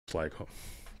It's like,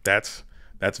 that's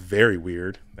very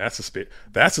weird. That's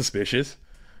suspicious.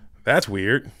 That's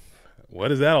weird. What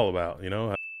is that all about? You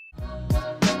know?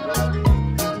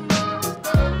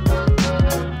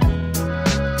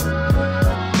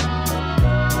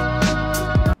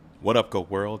 What up, Goat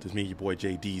World? It's me, your boy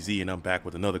JDZ, and I'm back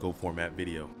with another Goat format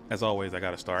video. As always, I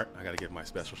gotta give my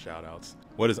special shout outs.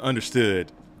 What is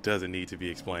understood doesn't need to be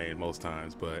explained most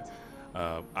times, but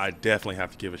I definitely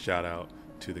have to give a shout out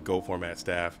to the Goat format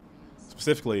staff,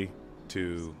 specifically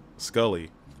to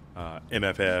Scully,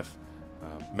 MFF,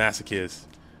 Masochist,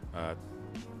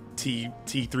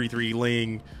 T23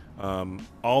 Ling,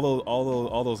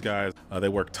 all those guys. They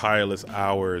work tireless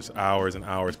hours and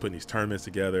hours putting these tournaments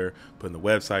together, putting the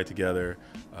website together.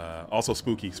 Also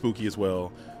Spooky as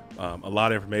well. A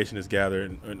lot of information is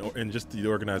gathered, and just the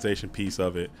organization piece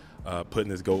of it, putting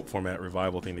this GOAT format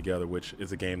revival thing together, which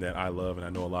is a game that I love, and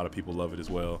I know a lot of people love it as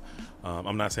well.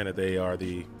 I'm not saying that they are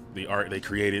the art, they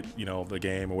created, you know, the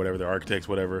game or whatever, the architects,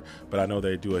 whatever, but I know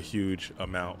they do a huge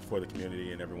amount for the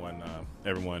community, and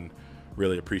everyone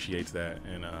really appreciates that,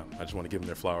 and I just want to give them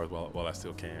their flowers while I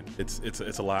still can. It's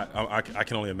a lot. I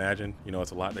can only imagine, you know,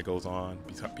 it's a lot that goes on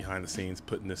behind the scenes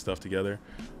putting this stuff together.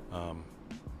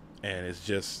 And it's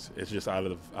just out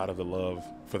of the love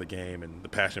for the game and the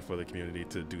passion for the community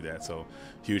to do that. So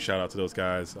huge shout out to those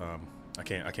guys. I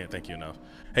can't thank you enough.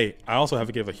 Hey, I also have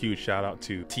to give a huge shout out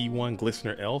to T1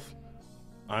 Glistener Elf.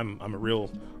 I'm a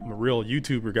real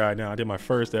YouTuber guy now. I did my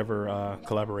first ever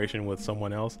collaboration with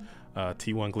someone else.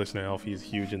 T1 Glistener Elf. He's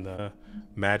huge in the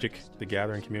Magic the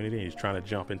Gathering community. He's trying to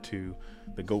jump into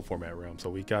the GOAT format realm. So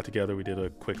we got together. We did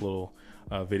a quick little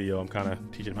video. I'm kind of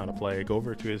teaching him how to play. Go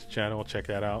over to his channel, check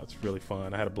that out. It's really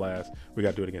fun. I had a blast. We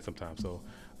got to do it again sometime. So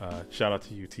shout out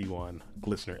to you, T1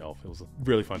 Glistener Elf. It was a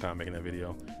really fun time making that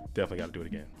video. Definitely got to do it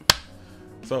again.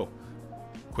 So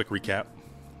quick recap.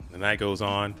 The night goes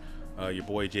on. Your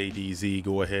boy JDZ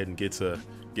go ahead and gets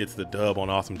the dub on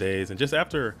Awesome Days, and just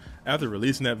after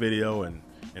releasing that video and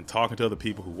talking to other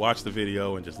people who watched the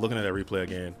video and just looking at that replay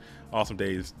again, Awesome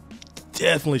Days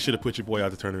definitely should have put your boy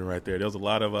out the tournament right there. There was a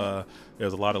lot of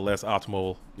less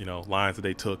optimal, you know, lines that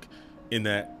they took in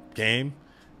that game,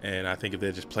 and I think if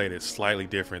they just played it slightly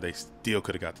different, they still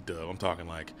could have got the dub. I'm talking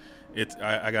like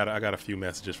I got a few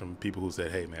messages from people who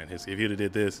said, hey man, if you'd have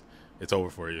did this, it's over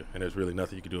for you, and there's really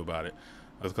nothing you can do about it.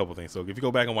 There's a couple things. So if you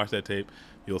go back and watch that tape,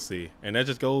 you'll see. And that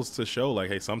just goes to show,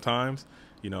 like, hey, sometimes,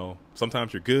 you know,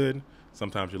 sometimes you're good,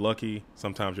 sometimes you're lucky,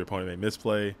 sometimes your opponent may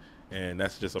misplay, and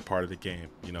that's just a part of the game.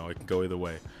 You know, it can go either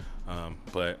way.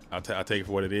 But I'll take it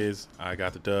for what it is. I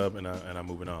got the dub, and I'm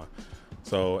moving on.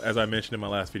 So as I mentioned in my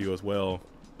last video as well,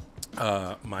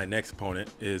 my next opponent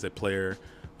is a player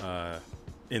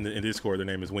in the Discord. Their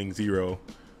name is Wing Zero,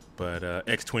 but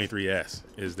x23s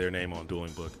is their name on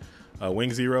Dueling Book.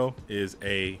 Wing Zero is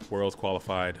a Worlds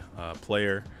qualified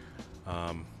player.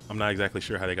 I'm not exactly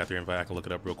sure how they got their invite. I can look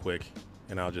it up real quick,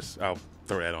 and I'll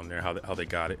throw that on there how they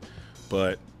got it.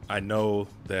 But I know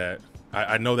that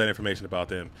I know that information about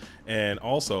them, and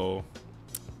also,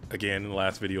 again, in the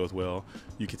last video as well,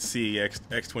 you could see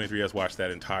x23s watched that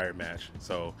entire match,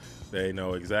 so they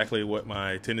know exactly what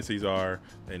my tendencies are.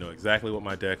 They know exactly what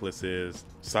my deck list is,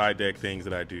 side deck things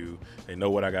that I do. They know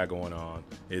what I got going on.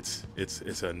 It's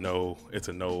a no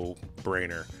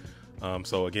brainer.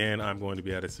 So again, I'm going to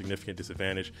be at a significant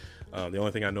disadvantage. The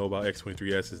only thing I know about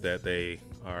x23s is that they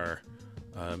are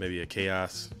maybe a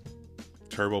Chaos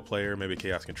Turbo player, maybe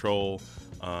Chaos Control.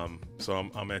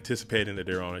 So I'm anticipating that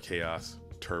they're on a Chaos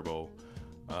Turbo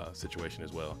situation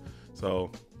as well. So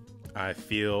I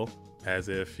feel as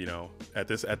if, you know, at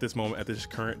this moment, at this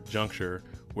current juncture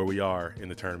where we are in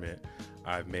the tournament,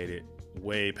 I've made it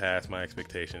way past my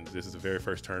expectations. This is the very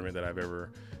first tournament that I've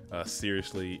ever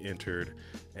seriously entered,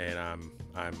 and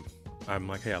I'm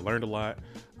like, hey, I learned a lot.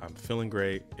 I'm feeling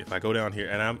great. If I go down here,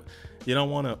 and you don't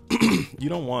want to,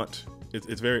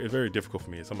 it's very difficult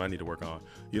for me. It's something I need to work on.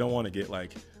 You don't want to get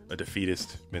like a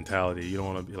defeatist mentality. You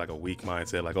don't want to be like a weak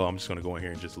mindset, like, oh, I'm just going to go in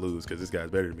here and just lose because this guy's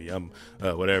better than me. I'm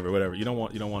whatever. You don't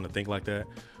want to think like that.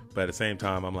 But at the same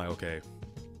time, I'm like, okay,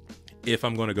 if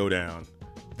I'm going to go down,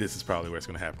 this is probably where it's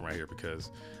going to happen right here, because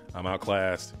I'm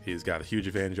outclassed. He's got a huge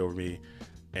advantage over me,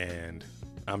 and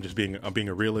I'm being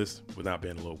a realist without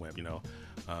being a little wimp. You know,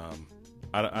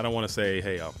 I don't want to say,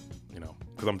 hey, you know,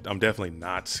 because I'm definitely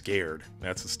not scared.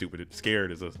 That's a stupid.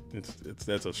 Scared is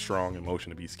that's a strong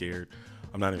emotion to be scared.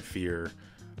 I'm not in fear,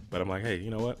 but I'm like, hey, you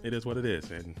know what? It is what it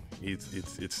is, and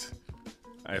it's.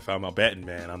 If I'm a betting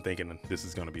man, I'm thinking this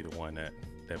is going to be the one that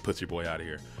puts your boy out of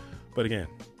here. But again,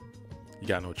 you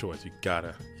got no choice. You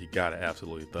gotta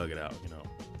absolutely thug it out. You know,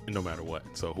 no matter what.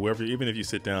 So whoever, even if you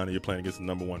sit down and you're playing against the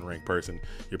 #1 ranked person,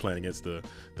 you're playing against the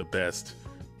best.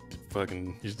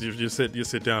 Fucking, you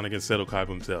sit down against Seto Kaiba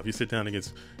himself. You sit down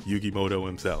against Yugi Moto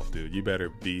himself, dude. You better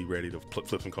be ready to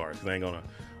flip some cards. Cause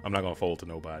I'm not gonna fold to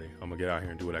nobody. I'm gonna get out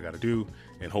here and do what I gotta do,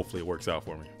 and hopefully it works out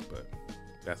for me. But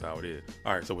that's how it is.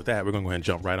 All right, so with that, we're gonna go ahead and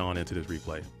jump right on into this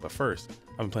replay. But first,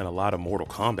 I've been playing a lot of Mortal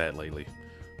Kombat lately.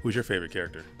 Who's your favorite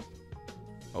character?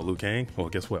 Oh, Liu Kang? Well,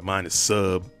 guess what? Mine is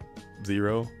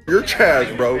Sub-Zero. You're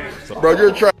trash, bro. Bro,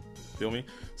 you're trash. Feel me?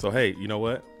 So hey, you know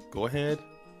what? Go ahead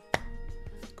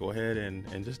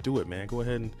and just do it, man. Go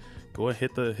ahead and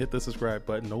hit the subscribe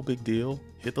button. No big deal.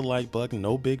 Hit the like button.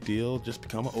 No big deal. Just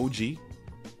become an OG.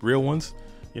 Real ones.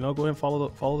 You know, go ahead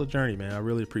and follow the journey, man. I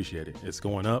really appreciate it. It's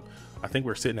going up. I think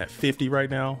we're sitting at 50 right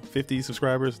now. 50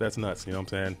 subscribers. That's nuts. You know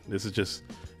what I'm saying?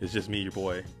 It's just me, your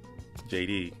boy,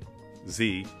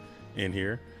 JDZ, in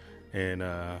here, and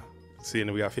seeing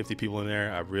that we got 50 people in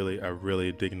there, I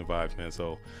really digging the vibes, man.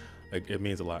 So it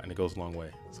means a lot, and it goes a long way.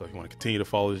 So if you want to continue to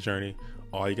follow this journey,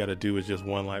 all you got to do is just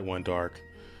one light, one dark.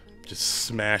 Just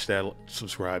smash that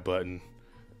subscribe button,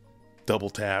 double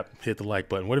tap, hit the like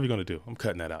button, whatever you're gonna do. I'm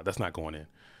cutting that out. That's not going in.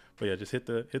 But yeah, just hit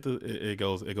the. It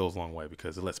goes a long way,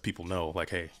 because it lets people know, like,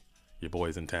 hey, your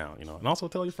boy's in town, you know. And also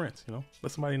tell your friends, you know,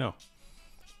 let somebody know.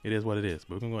 It is what it is.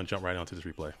 But we're gonna go and jump right onto this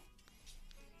replay.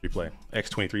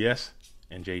 X23s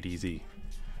and JDZ.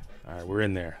 All right, we're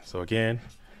in there. So again,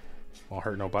 won't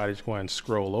hurt nobody. Just go ahead and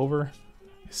scroll over.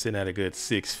 Sitting at a good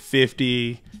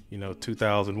 650, you know,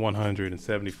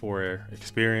 2,174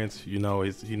 experience. You know,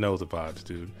 he knows the vibes,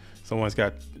 dude. Someone's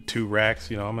got 2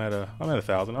 racks. You know, I'm at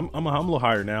 1,000. I'm a little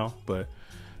higher now, but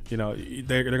you know,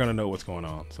 they're gonna know what's going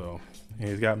on. So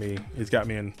he's got me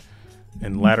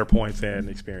in ladder points and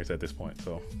experience at this point.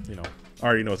 So you know, I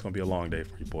already know it's gonna be a long day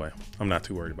for you, boy. I'm not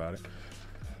too worried about it.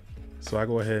 So I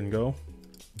go ahead and go.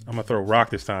 I'm gonna throw rock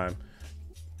this time,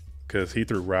 because he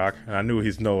threw rock, and I knew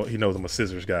he knows I'm a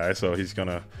scissors guy, so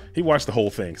he watched the whole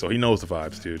thing, so he knows the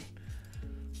vibes, dude.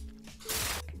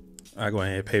 I go ahead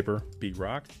and hit paper, beat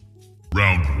rock.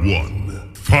 Round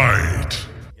 1, fight.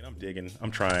 And I'm digging,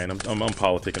 I'm trying, I'm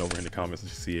politicking over in the comments to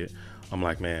see it. I'm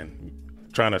like, man,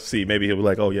 trying to see, maybe he'll be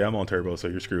like, oh yeah, I'm on turbo, so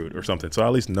you're screwed or something. So I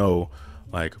at least know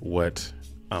like what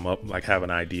I'm up, like have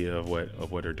an idea of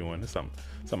what they're doing. It's something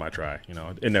I try, you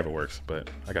know. It never works, but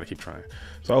I gotta keep trying.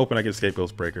 So I open, I get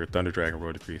Scapegoat's Breaker, Thunder Dragon,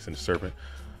 Road Decree, Sinister Serpent.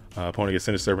 Opponent gets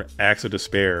Sinister Serpent, Axe of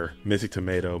Despair, Mystic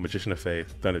Tomato, Magician of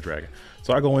Faith, Thunder Dragon.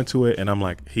 So I go into it and I'm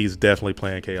like, he's definitely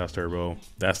playing Chaos Turbo.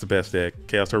 That's the best deck.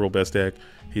 Chaos Turbo best deck.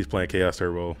 He's playing Chaos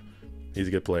Turbo. He's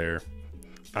a good player.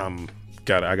 I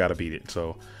gotta beat it.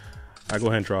 So I go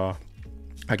ahead and draw.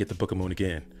 I get the Book of Moon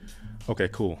again. Okay,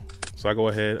 cool. So I go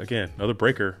ahead, again, another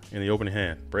Breaker in the opening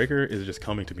hand. Breaker is just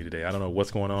coming to me today. I don't know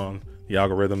what's going on. The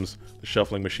algorithms, the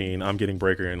shuffling machine. I'm getting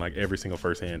Breaker in like every single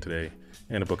first hand today.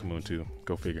 And a Book of Moon too.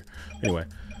 Go figure. Anyway,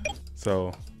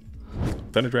 so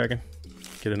Thunder Dragon,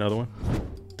 get another one.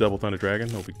 Double Thunder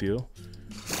Dragon, no big deal.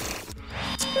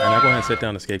 And I go ahead and set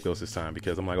down the Scapegoats this time,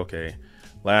 because I'm like, okay,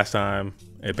 last time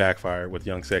it backfired with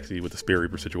Young Sexy with the Spirit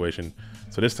Reaper situation.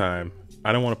 So this time,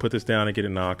 I don't want to put this down and get it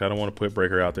knocked. I don't want to put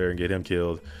Breaker out there and get him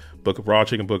killed. Raw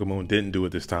Chicken Book of Moon didn't do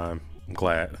it this time. I'm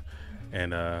glad.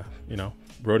 And you know,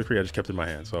 Road Decree, I just kept it in my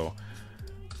hand. So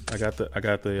I got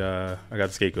the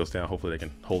Scapegoats down. Hopefully they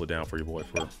can hold it down for your boy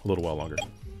for a little while longer.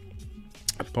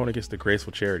 Opponent gets the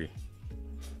Graceful Charity,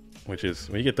 which is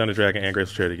when you get Thunder Dragon and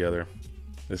Graceful Charity together,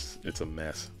 it's a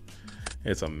mess.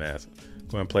 It's a mess.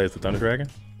 Go ahead and play as the Thunder Dragon.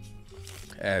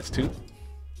 Adds 2.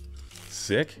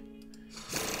 Sick.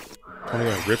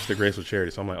 Opponent rips the Graceful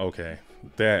Charity. So I'm like, okay.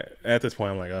 That at this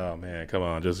point I'm like, oh man, come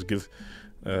on, just give.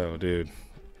 Oh dude,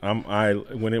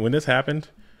 when this happened,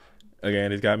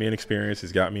 again, he's got me in experience,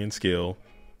 he's got me in skill.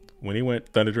 When he went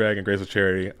Thunder Dragon, Graceful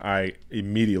Charity, I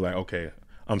immediately like, okay,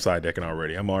 I'm side decking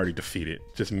already. I'm already defeated,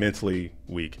 just mentally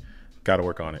weak. Got to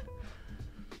work on it.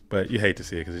 But you hate to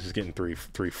see it, because it's just getting three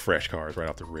fresh cards right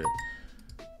off the rip.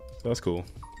 So that's cool.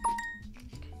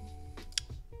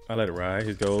 I let it ride.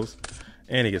 He goes.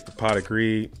 And he gets the Pot of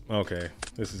Greed. Okay,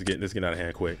 this is getting out of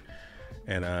hand quick.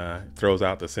 And throws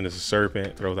out the Sinister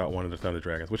Serpent, throws out one of the Thunder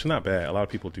Dragons, which is not bad. A lot of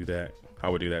people do that. I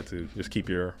would do that too. Just keep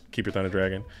your Thunder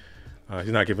Dragon.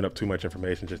 He's not giving up too much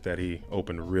information, just that he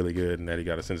opened really good and that he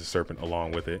got a Sinister Serpent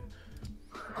along with it.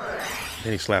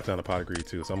 Then he slapped down the Pot of Greed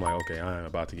too. So I'm like, okay, I am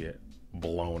about to get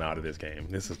blown out of this game.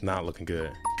 This is not looking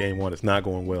good. Game 1 is not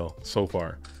going well so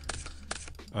far.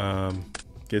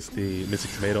 Gets the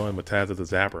Mystic Tomato and Matazza the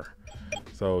Zapper.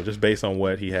 So just based on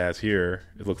what he has here,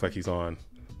 it looks like he's on,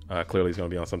 clearly he's going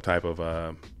to be on some type of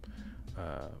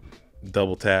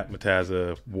double tap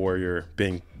Matazza Warrior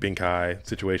Binkai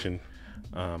situation.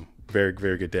 very,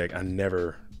 very good deck. I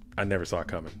never saw it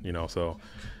coming, you know. So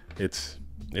it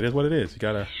is what it is. You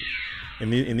gotta in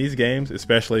these games,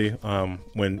 especially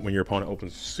when your opponent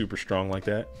opens super strong like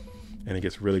that and it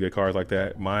gets really good cards like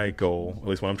that. My goal, at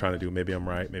least what I'm trying to do, maybe I'm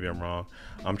right, maybe I'm wrong,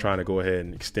 I'm trying to go ahead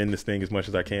and extend this thing as much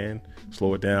as I can,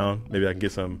 slow it down. Maybe I can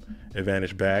get some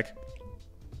advantage back,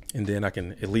 and then I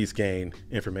can at least gain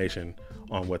information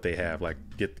on what they have, like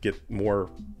get more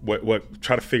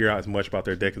try to figure out as much about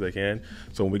their deck as I can,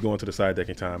 so when we go into the side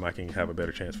decking time, I can have a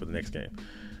better chance for the next game.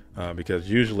 Because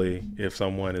usually if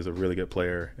someone is a really good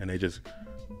player and they just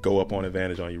go up on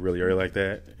advantage on you really early like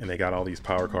that, and they got all these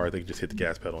power cards, they can just hit the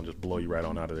gas pedal and just blow you right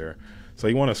on out of there. So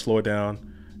you want to slow it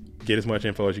down, get as much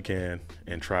info as you can,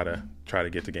 and try to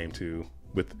get to game 2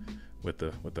 with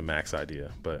the max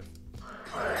idea. But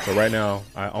so right now,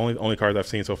 only cards I've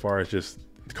seen so far is just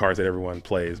the cards that everyone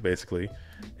plays basically,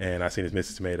 and I've seen his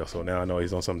Mrs. Tomato, so now I know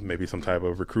he's on maybe some type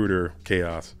of recruiter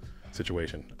chaos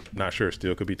situation. Not sure.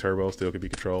 Still could be turbo, still could be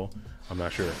control. I'm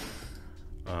not sure.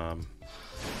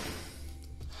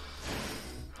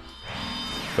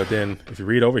 But then if you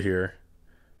read over here,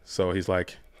 so he's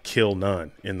like kill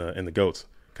none in the goats,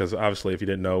 because obviously if you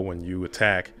didn't know, when you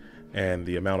attack and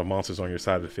the amount of monsters on your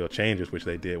side of the field changes, which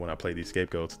they did when I played these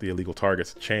scapegoats, the illegal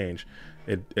targets change,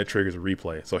 it triggers a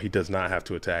replay. So he does not have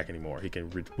to attack anymore. He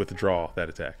can withdraw that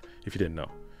attack, if you didn't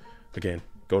know. Again,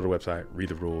 go to the website, read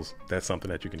the rules. That's something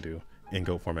that you can do in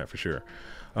goat format for sure.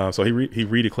 So he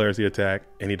redeclares the attack,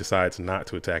 and he decides not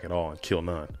to attack at all and kill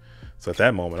none. So at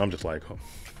that moment, I'm just like, oh,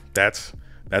 that's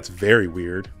very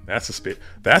weird. That's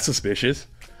suspicious.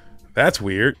 That's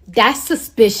weird. That's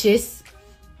suspicious.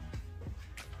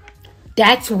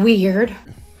 That's weird.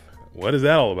 What is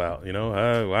that all about? You know,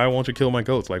 why won't you kill my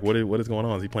goats? Like, what is going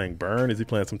on? Is he playing burn? Is he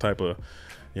playing some type of,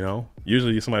 you know,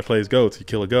 usually somebody plays goats, you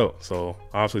kill a goat. So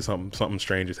obviously something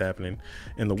strange is happening,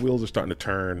 and the wheels are starting to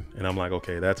turn. And I'm like,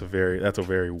 okay, that's a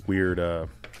very weird,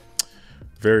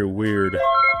 very weird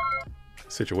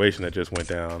situation that just went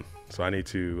down. So I need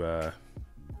to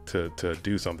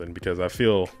do something, because I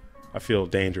feel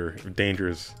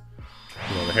dangerous.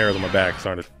 You know, the hairs on my back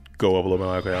starting to go up a little bit.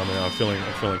 Like, okay, I'm feeling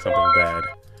something bad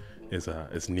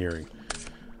is nearing.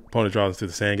 Opponent draws into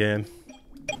the Sangan,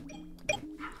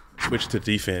 switch to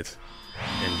defense,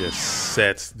 and just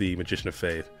sets the Magician of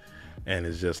Faith, and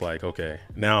it's just like, okay,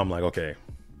 now I'm like, okay,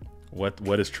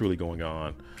 what is truly going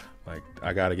on? Like,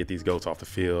 I got to get these goats off the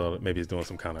field. Maybe he's doing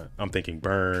some kind of, I'm thinking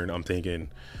burn, I'm thinking,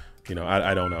 you know,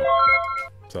 I don't know.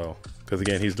 So, because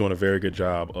again, he's doing a very good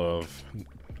job of,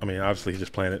 I mean, obviously he's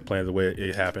just playing it the way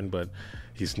it happened, but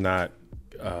he's not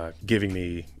giving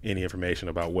me any information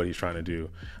about what he's trying to do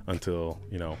until,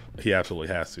 you know, he absolutely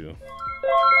has to.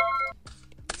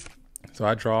 So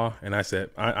I draw, and I said,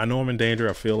 I know I'm in danger.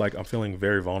 I feel like I'm feeling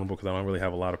very vulnerable because I don't really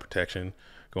have a lot of protection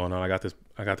going on. I got this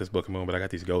Book of Moon, but I got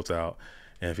these goats out,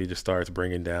 and if he just starts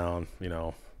bringing down, you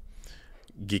know,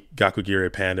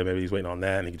 Gakugiri Panda, maybe he's waiting on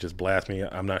that and he can just blast me.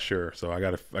 I'm not sure. So I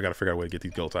gotta figure out a way to get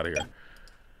these goats out of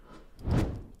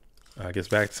here. Gets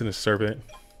back to the Serpent,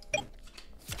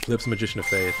 flips Magician of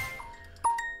Faith,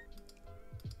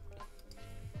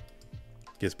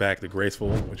 gets back to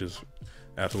Graceful, which is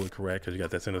absolutely correct because you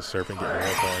got that Sinister Serpent getting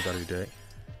all cards out of your deck.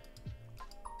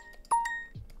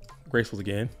 Graceful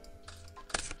again.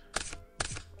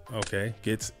 Okay,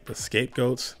 gets the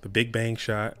Scapegoats, the Big Bang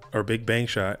Shot,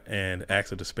 and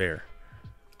Axe of Despair.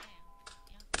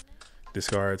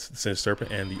 Discards the Sinister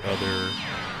Serpent and the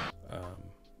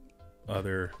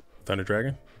other Thunder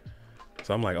Dragon.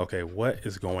 So I'm like, okay, what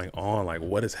is going on? Like,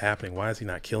 what is happening? Why is he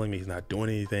not killing me? He's not doing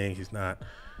anything. It's not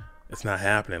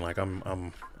happening. Like,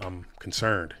 I'm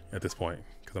concerned at this point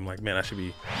because I'm like, man,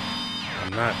 I'm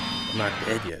not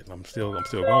dead yet. I'm still going.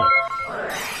 So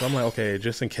I'm like, okay,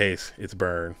 just in case it's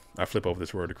burn, I flip over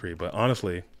this Royal Decree. But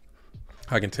honestly,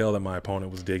 I can tell that my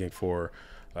opponent was digging for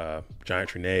Giant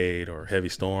Trinade or Heavy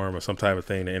Storm or some type of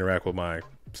thing to interact with my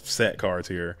set cards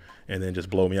here and then just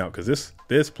blow me out, because this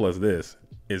plus this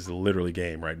is literally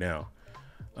game right now.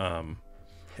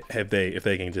 If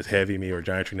they can just heavy me or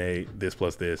Giant Trinade, this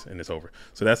plus this, and it's over.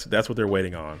 So that's what they're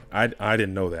waiting on. I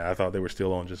didn't know that. I thought they were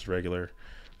still on just regular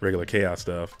chaos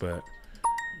stuff, but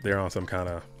they're on some kind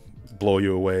of blow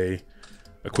you away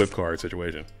equip card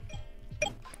situation.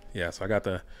 Yeah, so I got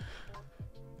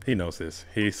he knows this.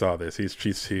 He saw this. He's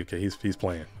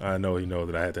playing. I know he knows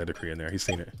that I had that decree in there. He's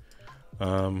seen it.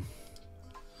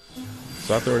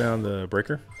 So I throw down the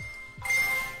breaker,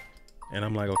 and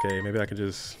I'm like, okay, maybe I can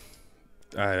just,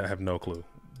 I have no clue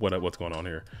what's going on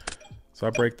here. So I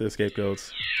break the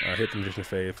Scapegoats, I hit the Magician of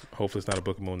Faith. Hopefully it's not a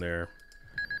Book of Moon there,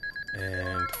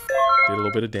 and did a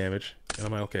little bit of damage. And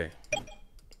I'm like, okay,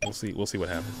 we'll see what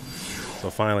happens. So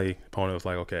finally, opponent was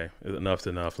like, okay, enough's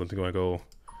enough. Let me go.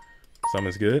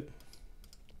 Summon's good.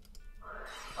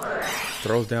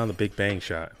 Throws down the Big Bang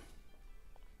Shot.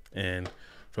 And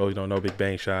for those who don't know, Big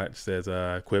Bang Shot says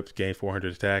equipped, gain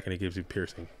 400 attack, and it gives you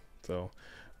piercing. So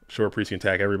short priest can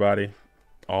attack everybody,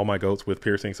 all my goats with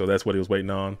piercing. So that's what he was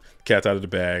waiting on. Cat's out of the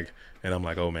bag, and I'm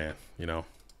like, oh man, you know,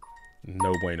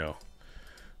 no bueno.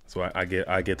 So I get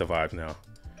the vibes now.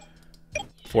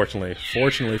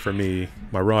 Fortunately for me,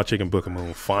 my raw chicken Book of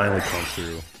Moon finally comes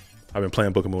through. I've been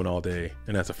playing Book of Moon all day,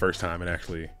 and that's the first time it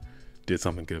actually did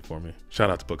something good for me. Shout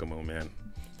out to Book of Moon, man.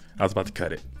 I was about to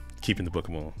cut it, keeping the Book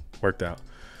of Moon. Worked out.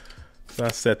 So I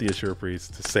set the Assure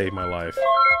Priest to save my life.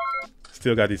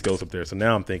 Still got these goats up there. So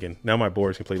now I'm thinking, now my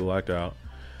board is completely locked out.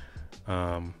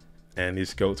 And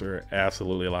these goats are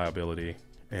absolutely a liability.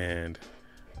 And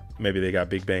maybe they got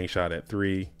Big Bang Shot at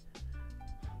 3.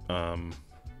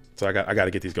 So I got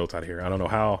to get these goats out of here. I don't know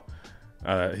how.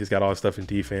 He's got all this stuff in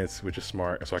defense, which is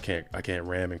smart. So I can't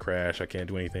ram and crash. I can't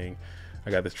do anything.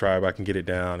 I got this tribe. I can get it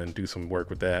down and do some work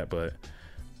with that, but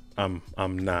I'm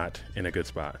not in a good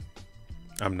spot.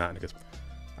 I'm not in a good spot.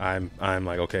 I'm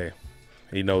like, okay,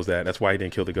 he knows that. That's why he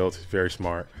didn't kill the goats. He's very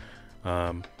smart.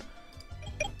 So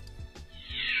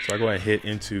I go ahead and hit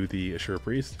into the Assure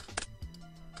Priest,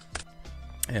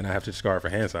 and I have to discard for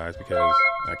hand size because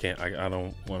I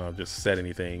don't want to just set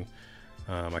anything.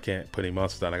 I can't put any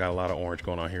monsters down. I got a lot of orange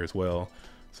going on here as well.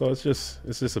 So it's just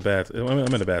a bad, I'm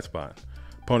in a bad spot.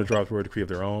 Opponent drops Royal Decree of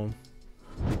their own.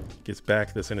 Gets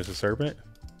back the Sinister Serpent.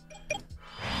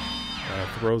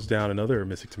 Throws down another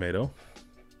Mystic Tomato.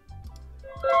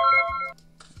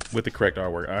 With the correct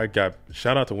artwork.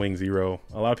 Shout out to Wing Zero.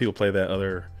 A lot of people play that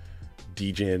other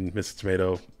D-Gen Mystic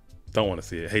Tomato. Don't want to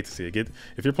see it. Hate to see it.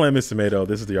 If you're playing Mystic Tomato,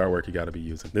 this is the artwork you got to be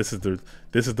using. This is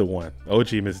the one.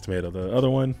 OG Mystic Tomato. The other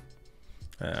one,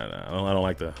 I don't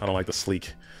like the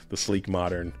sleek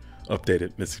modern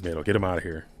updated Mystic Tomato. Get him out of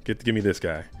here. Give me this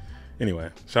guy. Anyway,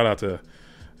 shout out to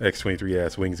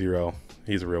x23s Wing Zero.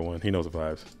 He's a real one. He knows the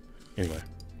vibes. Anyway,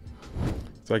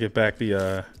 so I get back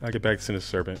the Sinister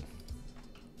Serpent.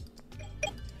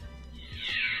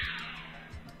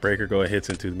 Breaker hits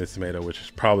into the Mystic Tomato,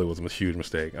 which probably was a huge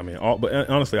mistake. I mean, but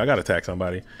honestly, I got to attack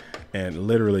somebody, and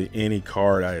literally any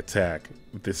card I attack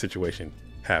with this situation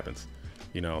happens.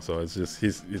 You know, so it's just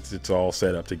it's all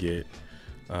set up to get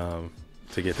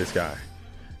this guy,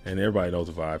 and everybody knows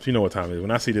the vibes. You know what time it is.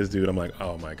 When I see this dude, I'm like,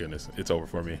 oh my goodness, it's over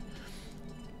for me.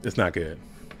 It's not good.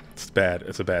 It's bad.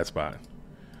 It's a bad spot.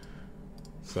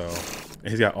 So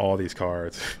he's got all these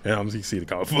cards, and you can see the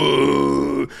card.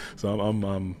 So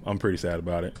I'm pretty sad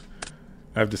about it.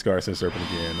 I have discarded Sin Serpent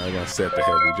again. I'm gonna set the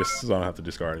heavy just so I don't have to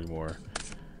discard anymore.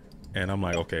 And I'm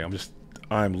like, okay,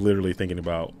 I'm literally thinking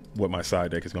about what my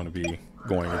side deck is going to be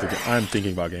going into. I'm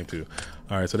thinking about game 2.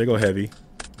 All right, so they go heavy.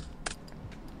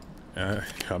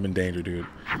 I'm in danger, dude.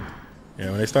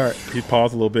 And when they start, he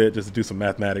paused a little bit just to do some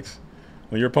mathematics.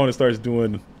 When your opponent starts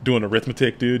doing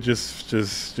arithmetic, dude, just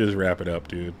wrap it up,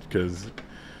 dude. Because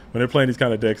when they're playing these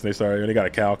kind of decks, and they got a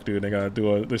calc, dude.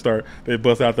 They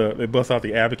bust out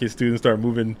the abacus, dude, and start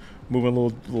moving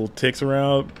little ticks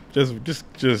around.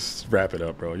 Just wrap it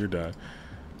up, bro. You're done.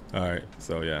 All right,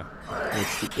 so yeah,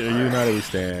 it's United We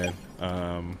Stand.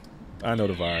 I know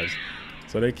the vibes.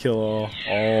 So they kill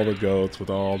all the goats with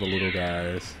all the little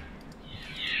guys.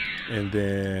 And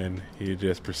then he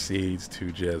just proceeds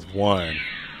to just 1,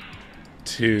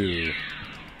 2,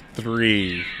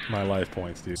 3 my life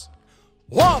points, dude.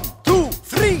 1, 2,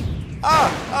 3.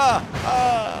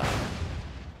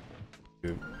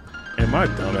 Dude. And my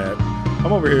dumbass,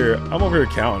 I'm over here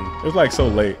counting. It's like so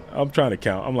late. I'm trying to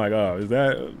count. I'm like, oh, is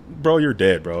that, bro? You're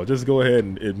dead, bro. Just go ahead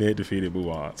and admit defeat it, move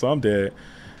on. So I'm dead,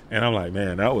 and I'm like,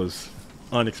 man, that was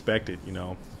unexpected, you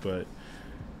know. But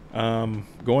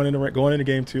going into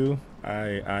game 2,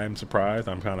 I'm surprised.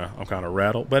 I'm kind of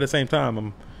rattled, but at the same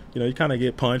time, you kind of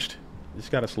get punched. You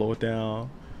just gotta slow it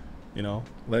down, you know.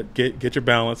 Get your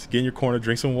balance, get in your corner,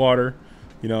 drink some water,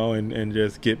 you know, and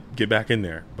just get back in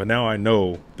there. But now I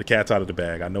know the cat's out of the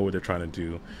bag. I know what they're trying to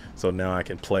do, so now I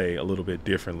can play a little bit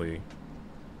differently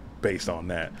based on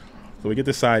that. So we get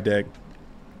this side deck.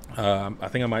 I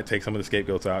think I might take some of the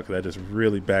scapegoats out because that just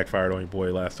really backfired on your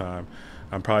boy last time.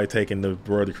 I'm probably taking the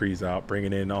Royal Decrees out,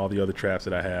 bringing in all the other traps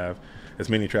that I have, as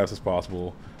many traps as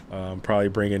possible. Probably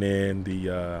bringing in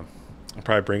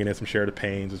some Share the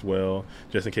Pains as well,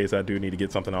 just in case I do need to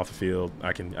get something off the field.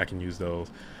 I can use those.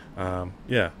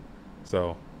 Yeah,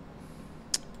 so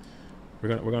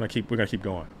we're gonna keep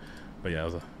going. But yeah,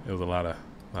 it was a lot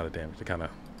of damage to kind of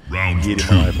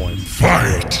get my life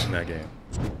points in that game.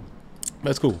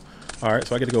 That's cool. All right,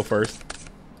 so I get to go first.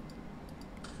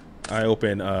 I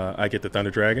open, I get the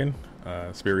Thunder Dragon,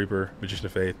 Spirit Reaper, Magician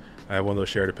of Faith. I have one of those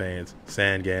Share the Pains,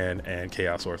 Sangan, and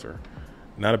Chaos Sorcerer.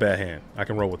 Not a bad hand. I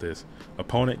can roll with this.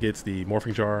 Opponent gets the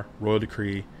Morphing Jar, Royal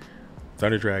Decree,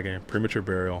 Thunder Dragon, Premature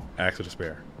Burial, Axe of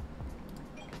Despair.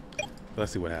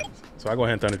 Let's see what happens. So I go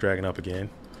ahead and Thunder Dragon up again.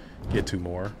 Get 2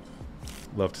 more.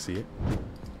 Love to see it.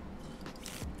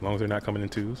 As long as they're not coming in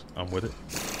 2s, I'm with it.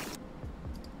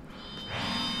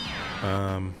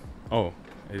 Oh,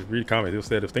 read comments. It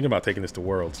said if thinking about taking this to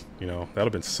Worlds, you know, that'd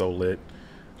have been so lit.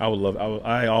 I would love.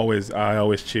 I always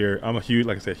cheer. I'm a huge,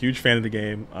 like I said, huge fan of the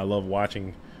game. I love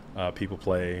watching people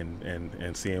play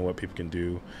and seeing what people can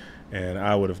do. And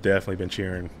I would have definitely been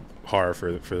cheering hard for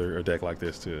a deck like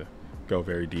this to go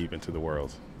very deep into the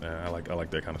Worlds. I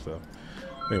like that kind of stuff.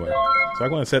 Anyway, so I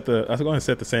go and set the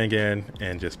Sangan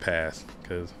and just pass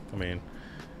because I mean,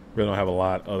 really don't have a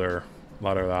lot other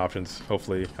options.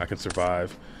 Hopefully, I can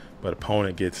survive. But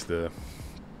opponent gets the,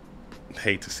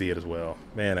 hate to see it as well.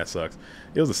 Man, that sucks.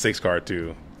 It was a 6 card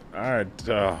too.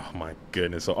 Oh my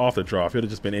goodness. So off the draw, if it would have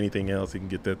just been anything else, he can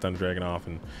get that Thunder Dragon off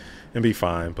and be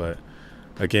fine. But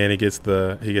again, he gets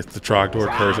the Trogdor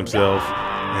Curse himself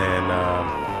and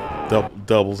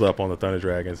doubles up on the Thunder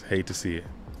Dragons. Hate to see it.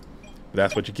 But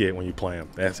that's what you get when you play them.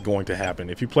 That's going to happen.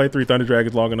 If you play 3 Thunder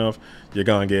Dragons long enough, you're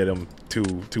gonna get them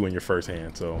two in your first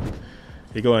hand. So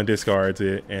he go and discards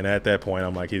it, and at that point,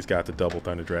 I'm like, he's got the double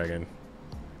Thunder Dragon,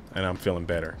 and I'm feeling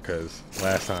better because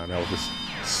last time that was just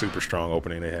super strong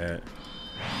opening they had.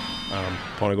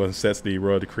 Opponent goes and sets the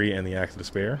Royal Decree and the Axe of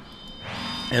Despair,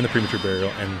 and the Premature Burial,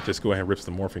 and just go ahead and rips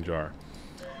the Morphing Jar,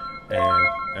 and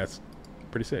that's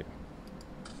pretty sick.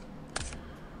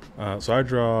 So I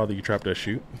draw the Trap Dust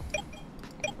Shoot,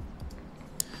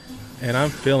 and I'm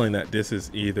feeling that this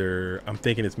is either, I'm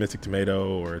thinking it's Mystic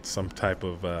Tomato or it's some type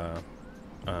of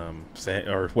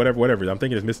or whatever. I'm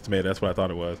thinking it's Mystic Tomato. That's what I thought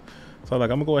it was. So I'm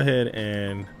like, I'm gonna go ahead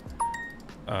and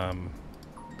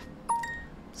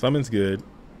Summon's good,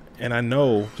 and I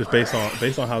know just based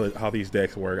on how these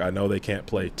decks work, I know they can't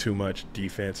play too much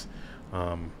defense,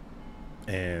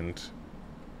 and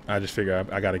I just figure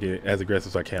I gotta get as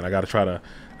aggressive as I can. I gotta try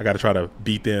to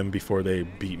beat them before they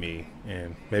beat me,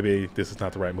 and maybe this is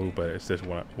not the right move, but it's just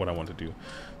what I want to do.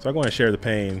 So I go and share the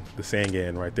pain, the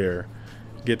Sangan right there.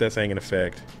 Get that Sangan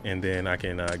effect, and then I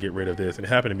can get rid of this. And it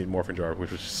happened to be Morphing Jar,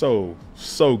 which was so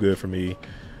good for me.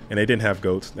 And they didn't have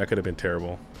goats. That could have been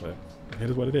terrible, but it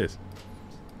is what it is.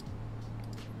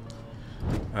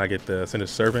 I get the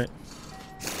Sinister Servant,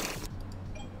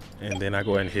 and then I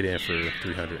go ahead and hit in for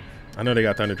 300. I know they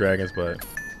got Thunder Dragons, but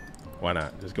why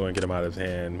not? Just go and get him out of his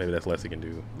hand. Maybe that's less he can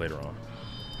do later on.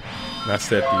 And I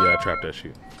set the Trap Dust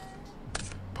Shoot.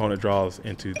 Opponent draws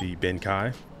into the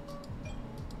Benkai.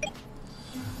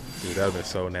 Dude, that would have been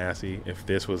so nasty if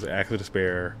this was Axe of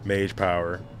Despair, Mage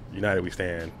Power, United We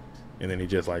Stand, and then he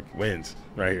just like wins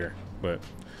right here. But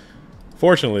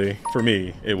fortunately for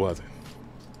me, it wasn't.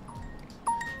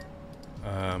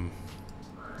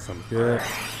 Something good.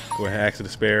 Go ahead, Axe of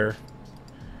Despair.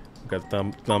 Got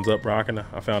the thumbs up rocking.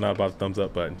 I found out about the thumbs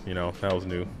up button. You know, that was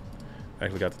new.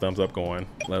 Actually got the thumbs up going.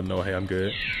 Let them know, hey, I'm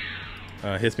good.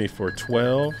 Hits me for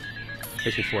 12.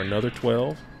 Hits me for another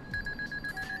 12.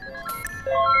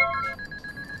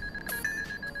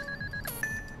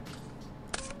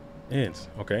 Ends.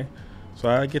 Okay, so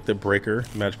I get the Breaker,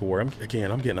 Magical War. I'm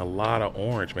getting a lot of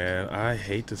orange, man. I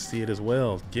hate to see it as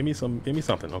well. Give me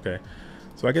something. Okay,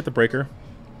 so I get the Breaker.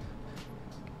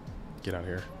 Get out of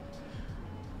here.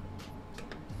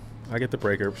 I get the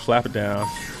Breaker, slap it down,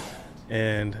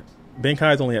 and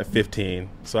Benkai is only at 15,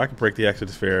 so I can break the Axe of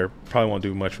Despair. Probably won't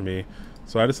do much for me.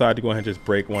 So I decided to go ahead and just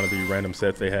break one of the random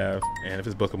sets they have, and if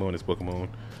it's Book of Moon, it's Book of Moon.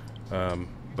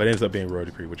 But it ends up being Royal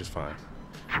Decree, which is fine.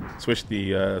 Switch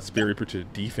the Spirit Reaper to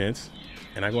defense,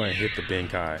 and I go ahead and hit the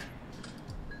Benkai.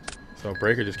 So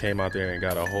Breaker just came out there and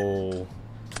got a whole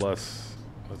plus,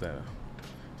 what's that?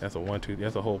 That's a 1-2,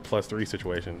 that's a whole +3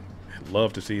 situation.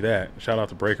 Love to see that. Shout out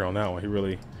to Breaker on that one. He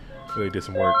really did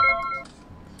some work.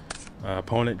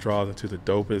 Opponent draws into the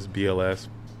dopest BLS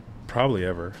probably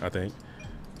ever, I think.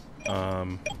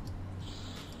 Go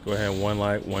ahead and 1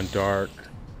 light, 1 dark,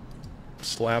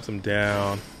 slaps him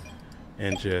down,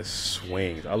 and just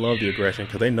swings. I love the aggression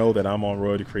because they know that I'm on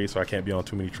Royal Decree, so I can't be on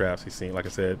too many traps. He's seen, like I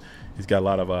said, he's got a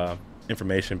lot of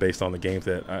information based on the games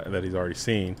that he's already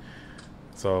seen.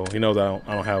 So he knows I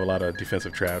don't have a lot of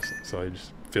defensive traps, so he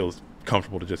just feels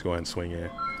comfortable to just go ahead and swing in.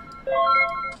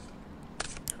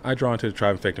 I draw into the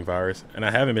Tribe Infecting Virus, and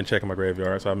I haven't been checking my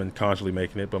graveyard, so I've been constantly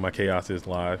making it, but my Chaos is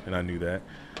live, and I knew that.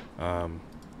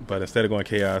 But instead of going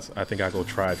Chaos, I think I go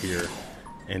Tribe here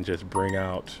and just bring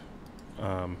out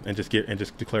and just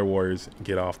declare Warriors and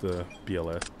get off the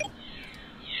BLS.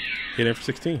 hit in for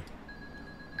 16.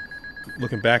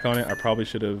 Looking back on it, I probably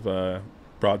should have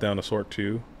brought down the Sork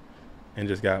too and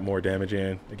just got more damage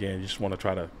in. Again, you just want to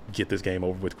try to get this game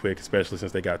over with quick, especially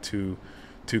since they got two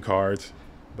cards.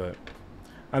 But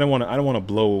I don't want to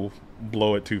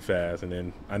blow it too fast, and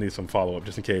then I need some follow up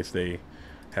just in case they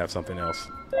have something else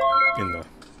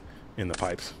in the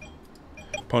pipes.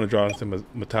 Opponent draws to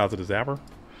Mataza the Zapper.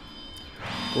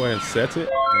 Go ahead and sets it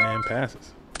and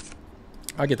passes.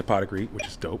 I get the Pot of Greed, which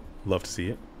is dope. Love to see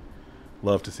it.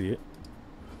 Love to see it.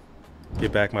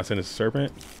 Get back my Sinister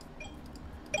Serpent.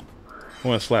 I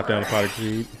want to slap down the Pot of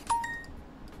Greed.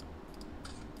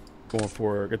 Going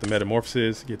for, get the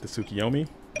Metamorphosis, get the Tsukiyomi.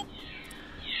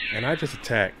 And I just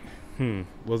attack.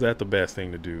 Was that the best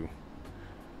thing to do?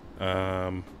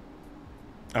 I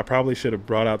probably should have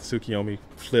brought out the Tsukiyomi,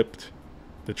 flipped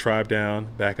the Tribe down,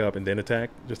 back up, and then attack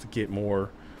just to get more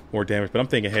damage. But I'm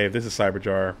thinking, hey, if this is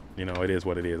Cyberjar, you know, it is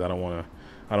what it is. I don't want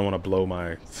to blow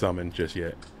my summon just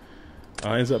yet.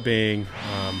 Ends up being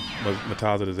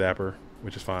Mataza the Zapper,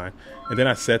 which is fine. And then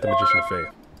I set the Magician of Faith,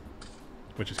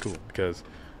 which is cool because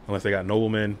unless they got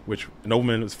Nobleman, which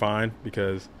Nobleman is fine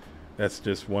because that's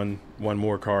just one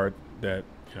more card that,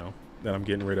 you know, that I'm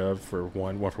getting rid of for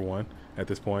one for one at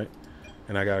this point.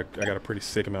 And I got a pretty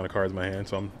sick amount of cards in my hand,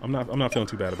 so I'm not feeling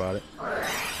too bad about it.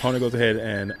 Opponent goes ahead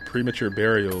and premature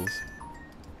burials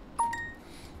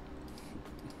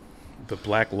the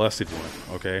Black Lusted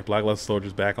one. Okay, Black Lusted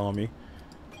Soldier's back on me.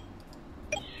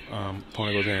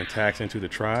 Opponent goes in and attacks into the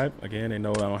Tribe. Again, they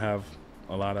know I don't have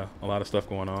a lot of stuff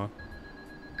going on.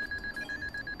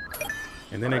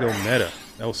 And then they go meta.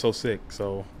 That was so sick.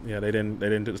 So yeah, they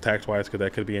didn't attack twice because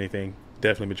that could be anything.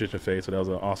 Definitely Magician Face. So that was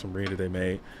an awesome read that they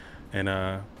made. And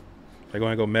they're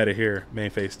going to go meta here, main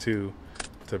phase 2,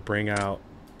 to bring out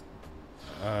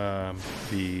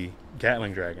the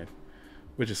Gatling Dragon,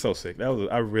 which is so sick. That was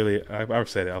I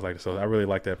said it. I was like, so I really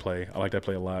like that play. I like that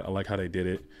play a lot. I like how they did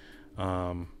it,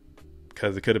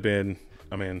 because it could have been.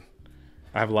 I mean,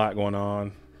 I have a lot going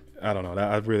on. I don't know.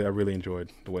 I really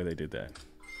enjoyed the way they did that.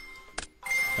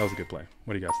 That was a good play.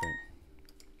 What do you guys think?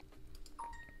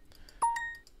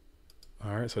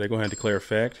 All right, so they go ahead and declare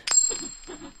effect.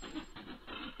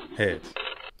 Heads.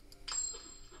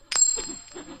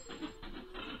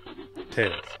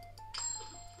 Tails.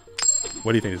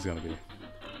 What do you think this is going to be?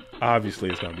 Obviously,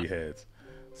 it's going to be heads.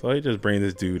 So they just bring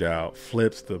this dude out,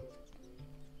 flips the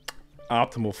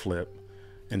optimal flip,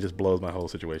 and just blows my whole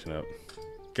situation up.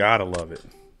 Gotta love it.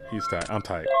 He's tight. I'm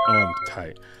tight. I'm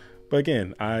tight. But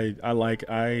again, I'm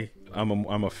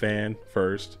a fan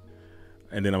first,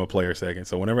 and then I'm a player second.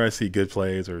 So whenever I see good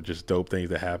plays or just dope things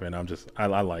that happen, I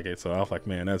like it. So I was like,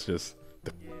 man, that's just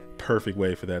the perfect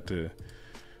way for that to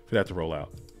roll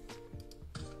out.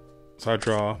 So I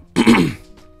draw.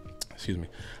 Excuse me.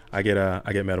 I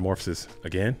get Metamorphosis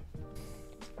again,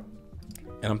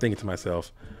 and I'm thinking to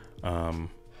myself, I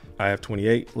have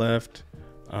 28 left.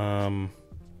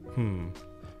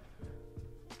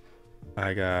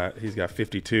 He's got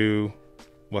 52.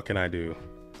 What can I do?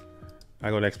 I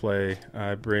go next play.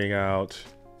 I bring out.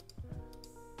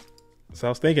 So I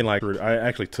was thinking, like, I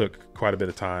actually took quite a bit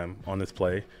of time on this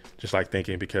play, just like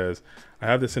thinking, because I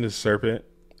have this Sinister Serpent,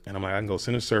 and I'm like, I can go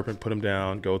Sinister Serpent, put him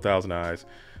down, go 1,000 Eyes.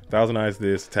 1,000 Eyes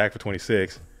this, attack for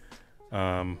 26.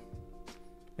 And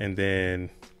then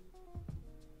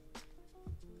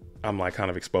I'm like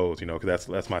kind of exposed, you know, because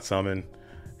that's my summon.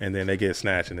 And then they get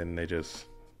snatched, and then they just,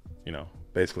 you know,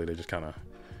 basically they kind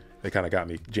of got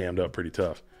me jammed up pretty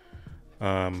tough.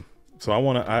 So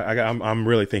I'm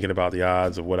really thinking about the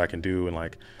odds of what I can do, and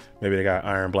like maybe they got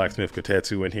Iron Blacksmith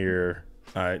Kotetsu in here.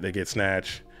 They get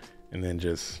snatch, and then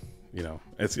just, you know,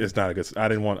 it's not a good. I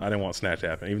didn't want snatch to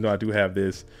happen, even though I do have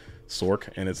this Sork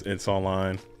and it's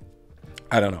online.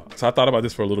 I don't know. So I thought about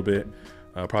this for a little bit,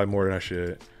 probably more than I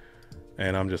should,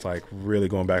 and I'm just like really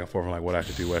going back and forth on like what I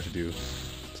should do.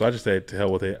 So I just said to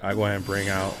hell with it. I go ahead and bring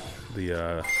out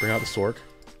the Sork,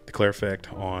 declare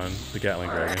effect on the Gatling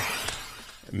Dragon.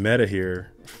 Meta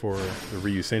here for the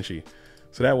Ryu Senshi,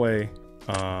 so that way,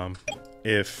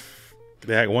 if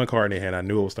they had one card in their hand, I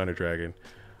knew it was Thunder Dragon.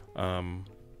 I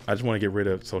just want to get rid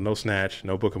of, so no snatch,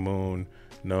 no Book of Moon,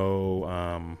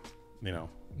 no you know,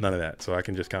 none of that, so I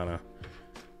can just kind of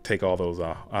take all those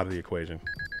out of the equation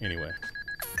anyway.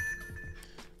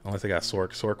 Unless they got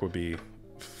Sork would be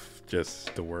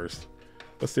just the worst,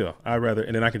 but still I'd rather,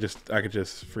 and then I could just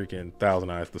freaking 1,000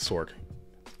 Eyes the Sork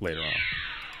later on.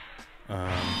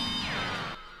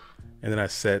 And then I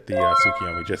set the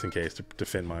Tsukiyomi just in case, to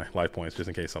defend my life points, just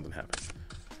in case something happens.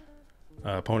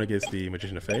 Opponent gets the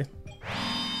Magician of Faith,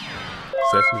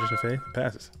 sets the Magician of Faith,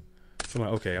 passes. So I'm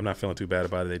like, okay, I'm not feeling too bad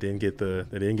about it. They didn't get the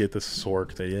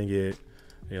Sork, they didn't get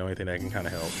You know, anything that can kind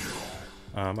of help.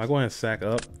 I go ahead and sack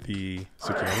up the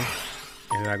Tsukiyomi,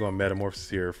 and then I go and Metamorphosis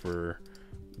here for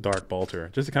Dark Bolter,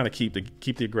 just to kind of keep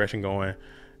the aggression going,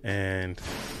 and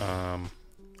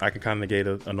I can kind of negate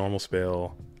a normal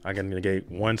spell. I can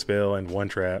negate one spell and one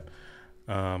trap,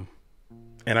 and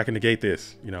I can negate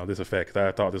this, you know, this effect.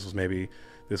 I thought this was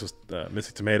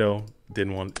Mystic Tomato.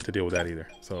 Didn't want to deal with that either,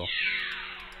 so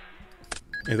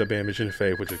ends up being Mission of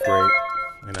Fate, which is great,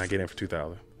 and I get in for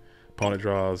 2,000. Opponent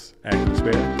draws Act of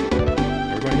Despair.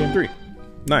 And we're going to game 3.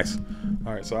 Nice.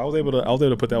 All right, so I was able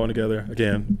to put that one together.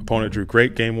 Again, opponent drew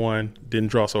great game 1, didn't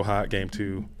draw so hot game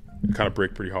 2, kind of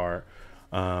bricked pretty hard.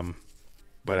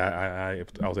 But I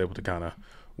was able to kind of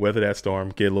weather that storm,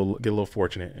 get a little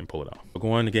fortunate, and pull it off.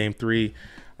 Going to game 3,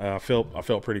 I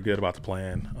felt pretty good about the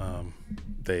plan.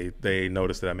 They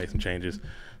noticed that I made some changes,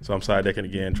 so I'm side decking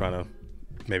again, trying to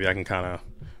maybe I can kind of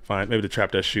find maybe the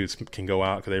trap that shoots can go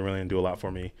out, because they really didn't do a lot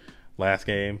for me last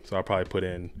game. So I'll probably put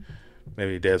in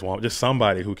maybe Des One, just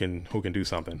somebody who can do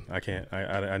something.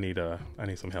 I need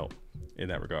some help in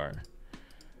that regard.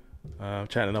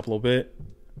 Chatting up a little bit.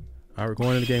 All right, we're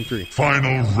going into game 3.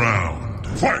 Final round.